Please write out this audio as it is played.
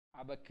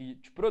aba aqui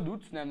de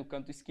produtos, né, no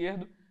canto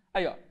esquerdo.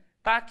 Aí, ó,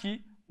 tá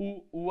aqui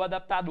o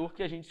adaptador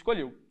que a gente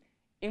escolheu.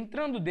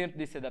 Entrando dentro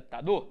desse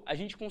adaptador, a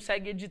gente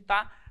consegue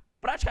editar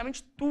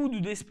praticamente tudo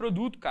desse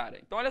produto, cara.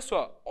 Então, olha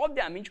só,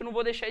 obviamente eu não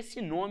vou deixar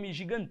esse nome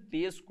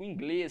gigantesco,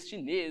 inglês,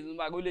 chinês, um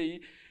bagulho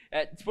aí,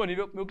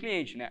 disponível para o meu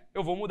cliente, né?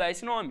 Eu vou mudar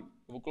esse nome.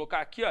 Eu vou colocar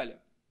aqui,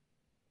 olha,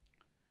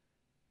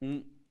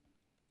 um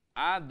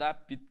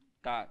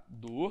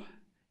adaptador.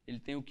 Ele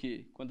tem o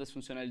quê? Quantas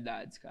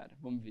funcionalidades, cara?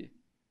 Vamos ver.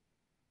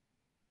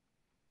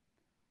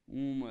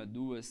 1,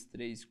 2,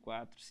 3,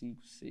 4,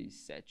 5, 6,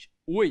 7,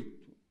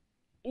 8.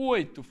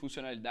 8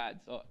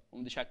 funcionalidades. Ó,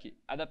 vamos deixar aqui.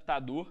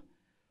 Adaptador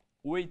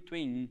 8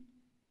 em 1.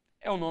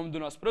 É o nome do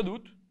nosso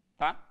produto,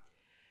 tá?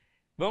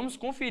 Vamos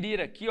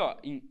conferir aqui, ó,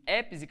 em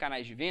apps e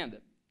canais de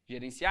venda,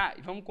 gerenciar,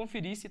 e vamos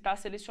conferir se está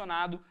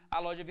selecionado a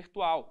loja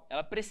virtual.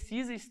 Ela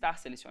precisa estar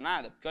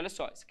selecionada, porque olha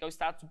só, esse aqui é o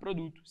status do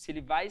produto, se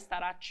ele vai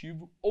estar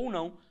ativo ou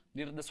não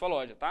dentro da sua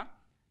loja,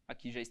 tá?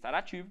 Aqui já está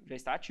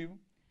ativo.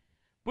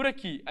 Por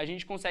aqui, a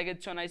gente consegue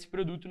adicionar esse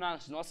produto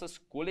nas nossas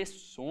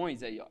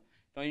coleções aí, ó.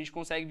 Então a gente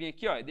consegue vir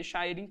aqui, ó, e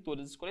deixar ele em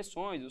todas as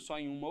coleções, ou só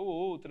em uma ou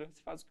outra,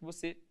 você faz o que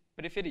você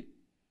preferir.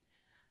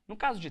 No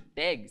caso de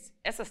tags,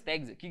 essas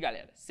tags aqui,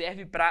 galera,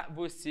 serve para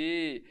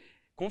você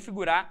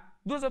configurar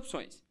duas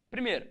opções.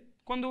 Primeiro,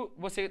 quando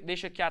você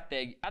deixa aqui a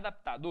tag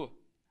adaptador,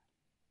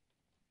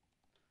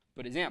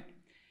 por exemplo,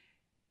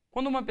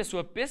 quando uma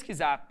pessoa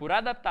pesquisar por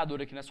adaptador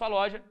aqui na sua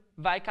loja,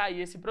 vai cair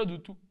esse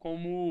produto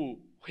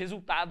como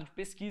resultado de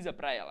pesquisa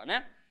para ela,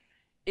 né?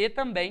 E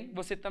também,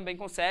 você também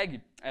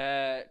consegue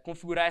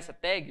configurar essa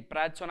tag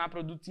para adicionar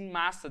produtos em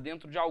massa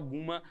dentro de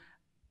alguma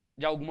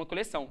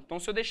coleção. Então,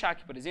 se eu deixar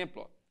aqui, por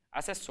exemplo, ó,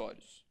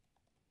 acessórios.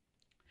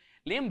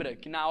 Lembra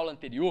que na aula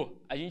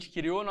anterior, a gente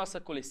criou nossa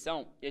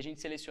coleção e a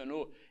gente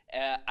selecionou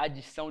a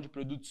adição de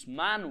produtos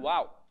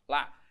manual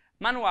lá?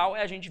 Manual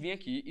é a gente vir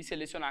aqui e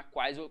selecionar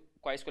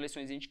quais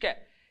coleções a gente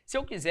quer. Se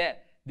eu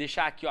quiser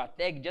deixar aqui, ó, a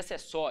tag de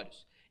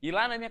acessórios, ir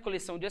lá na minha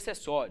coleção de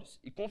acessórios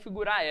e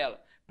configurar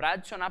ela para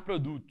adicionar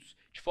produtos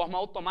de forma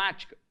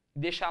automática,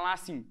 deixar lá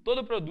assim,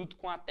 todo produto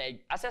com a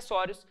tag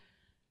acessórios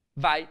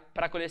vai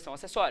para a coleção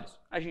acessórios.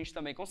 A gente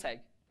também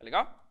consegue, tá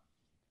legal?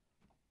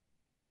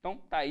 Então,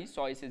 tá aí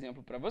só esse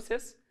exemplo para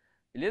vocês,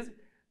 beleza?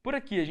 Por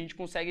aqui a gente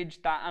consegue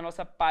editar a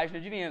nossa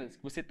página de vendas,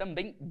 que você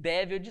também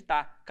deve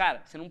editar.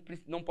 Cara, você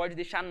não pode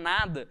deixar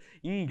nada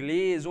em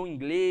inglês ou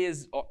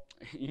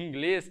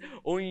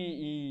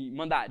em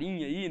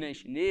mandarim aí, né, em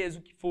chinês,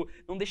 o que for.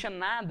 Não deixa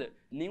nada,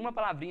 nenhuma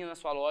palavrinha na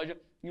sua loja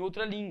em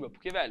outra língua,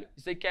 porque, velho,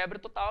 isso aí quebra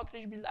total a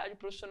credibilidade e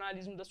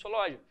profissionalismo da sua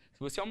loja. Se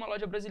você é uma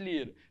loja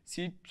brasileira,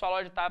 se sua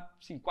loja está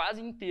assim, quase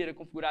inteira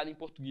configurada em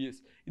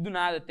português e do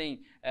nada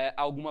tem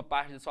alguma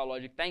parte da sua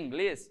loja que está em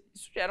inglês,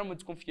 isso gera uma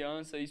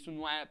desconfiança, isso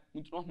não é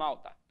muito normal,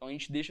 tá? Então a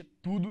gente deixa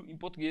tudo em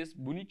português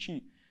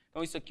bonitinho.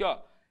 Então isso aqui,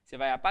 ó, você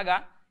vai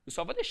apagar. Eu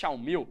só vou deixar o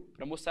meu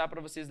para mostrar para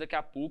vocês daqui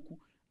a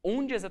pouco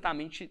onde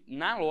exatamente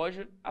na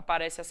loja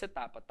aparece essa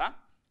etapa,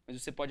 tá?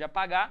 Mas você pode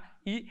apagar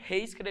e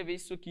reescrever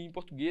isso aqui em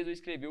português ou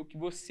escrever o que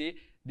você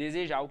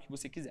desejar, o que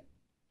você quiser.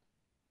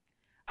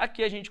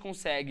 Aqui a gente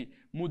consegue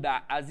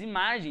mudar as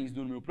imagens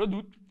do meu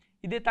produto.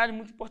 E detalhe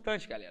muito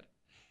importante, galera.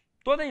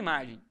 Toda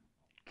imagem,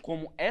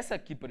 como essa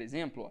aqui, por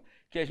exemplo, ó,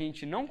 que a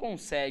gente não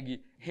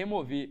consegue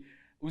remover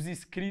os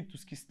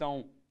escritos que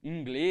estão em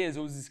inglês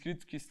ou os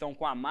escritos que estão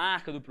com a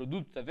marca do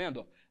produto, tá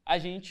vendo? Ó, a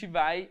gente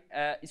vai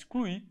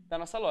excluir da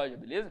nossa loja,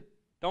 beleza?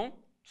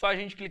 Então, só a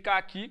gente clicar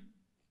aqui,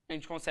 a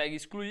gente consegue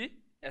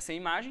excluir essa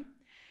imagem.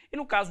 E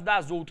no caso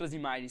das outras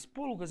imagens,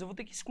 pô, Lucas, eu vou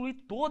ter que excluir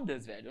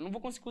todas, velho. Eu não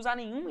vou conseguir usar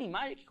nenhuma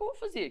imagem. O que eu vou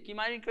fazer? Que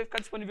imagem que vai ficar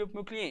disponível para o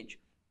meu cliente?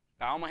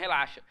 Calma,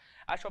 relaxa.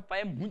 A Shopify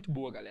é muito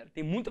boa, galera.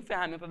 Tem muita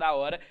ferramenta da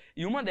hora.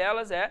 E uma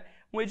delas é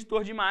um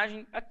editor de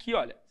imagem aqui,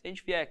 olha. Se a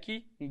gente vier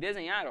aqui em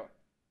desenhar, ó,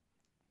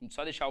 a gente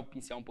só deixar o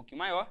pincel um pouquinho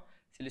maior,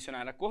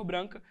 selecionar a cor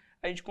branca,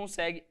 a gente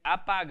consegue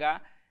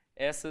apagar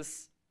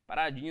essas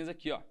paradinhas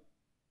aqui, ó.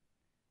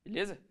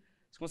 Beleza?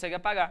 Você consegue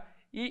apagar.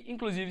 E,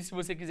 inclusive, se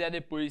você quiser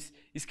depois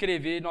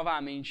escrever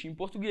novamente em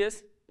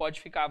português,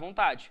 pode ficar à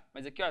vontade.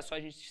 Mas aqui, ó, é só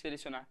a gente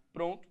selecionar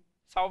pronto,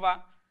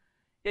 salvar.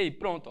 E aí,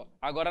 pronto. Ó.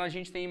 Agora a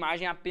gente tem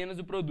imagem apenas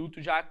do produto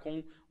já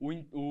com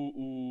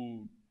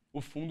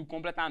o fundo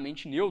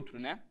completamente neutro,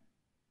 né?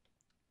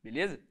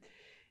 Beleza?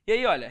 E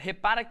aí, olha,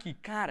 repara aqui,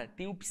 cara,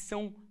 tem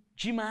opção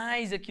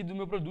demais aqui do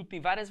meu produto,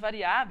 tem várias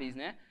variáveis,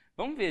 né?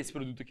 Vamos ver esse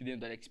produto aqui dentro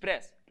do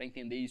AliExpress para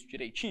entender isso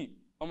direitinho?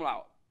 Vamos lá,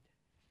 ó.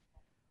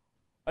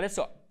 Olha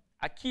só.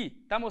 Aqui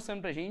está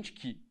mostrando para a gente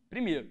que,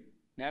 primeiro,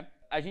 né,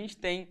 a gente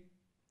tem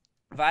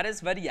várias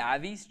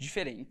variáveis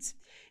diferentes.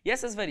 E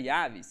essas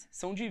variáveis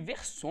são de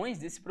versões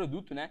desse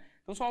produto, né?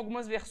 Então são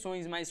algumas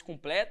versões mais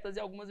completas e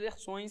algumas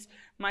versões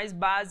mais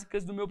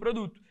básicas do meu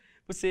produto.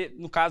 Você,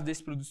 no caso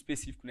desse produto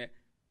específico, né,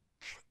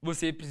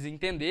 você precisa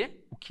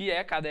entender o que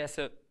é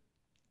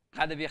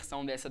cada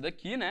versão dessa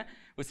daqui, né?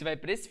 Você vai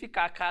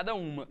precificar cada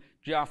uma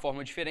de uma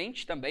forma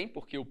diferente também,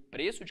 porque o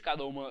preço de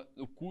cada uma,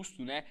 o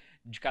custo, né,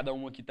 de cada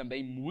uma aqui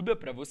também muda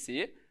para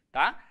você,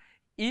 tá?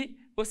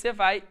 E você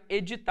vai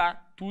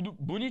editar tudo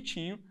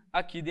bonitinho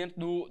aqui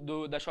dentro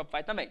da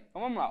Shopify também.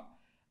 Então vamos lá.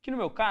 Que no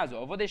meu caso,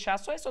 ó, eu vou deixar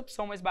só essa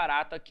opção mais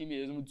barata aqui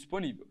mesmo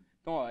disponível.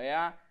 Então, ó, é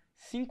a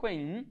 5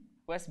 em 1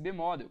 USB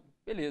Model.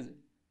 Beleza.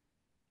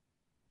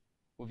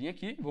 Vou vir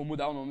aqui, vou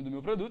mudar o nome do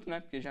meu produto, né?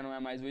 Porque já não é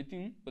mais 8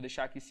 em 1. Vou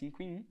deixar aqui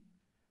 5 em 1.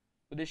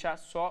 Vou deixar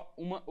só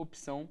uma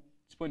opção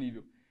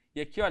disponível.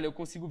 E aqui, olha, eu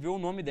consigo ver o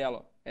nome dela.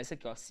 Ó. Essa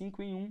aqui, ó,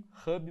 5 em 1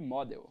 Hub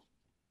Model.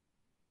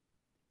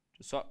 Deixa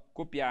eu só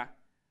copiar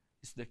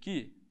isso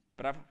daqui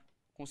para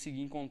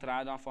conseguir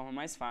encontrar de uma forma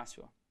mais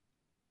fácil. Ó.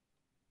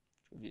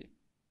 Deixa eu ver.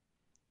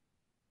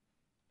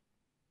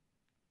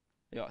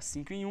 Aí, ó,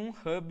 5 em 1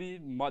 Hub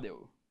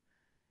Model.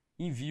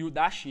 Envio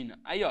da China.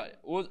 Aí, olha,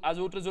 as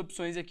outras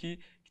opções aqui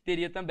que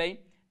teria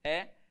também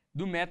é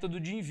do método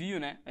de envio,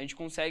 né? A gente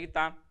consegue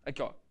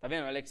aqui, ó, tá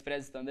vendo?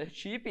 AliExpress Standard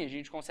Shipping, a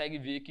gente consegue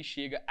ver que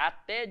chega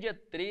até dia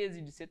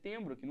 13 de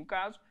setembro, aqui no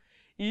caso,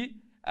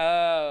 e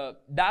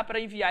dá para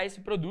enviar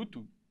esse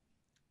produto,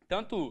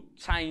 tanto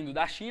saindo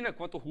da China,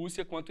 quanto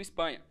Rússia, quanto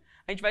Espanha.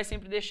 A gente vai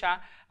sempre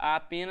deixar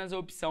apenas a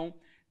opção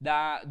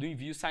do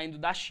envio saindo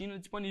da China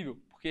disponível,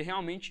 porque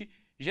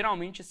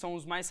geralmente são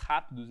os mais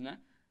rápidos,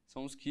 né?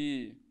 São os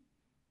que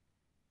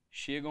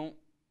chegam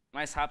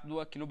mais rápido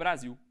aqui no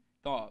Brasil.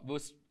 Então, ó, vou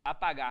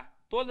apagar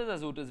todas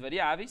as outras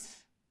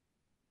variáveis,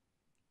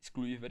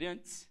 excluir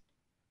variantes,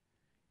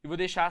 e vou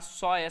deixar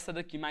só essa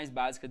daqui mais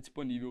básica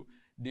disponível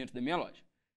dentro da minha loja.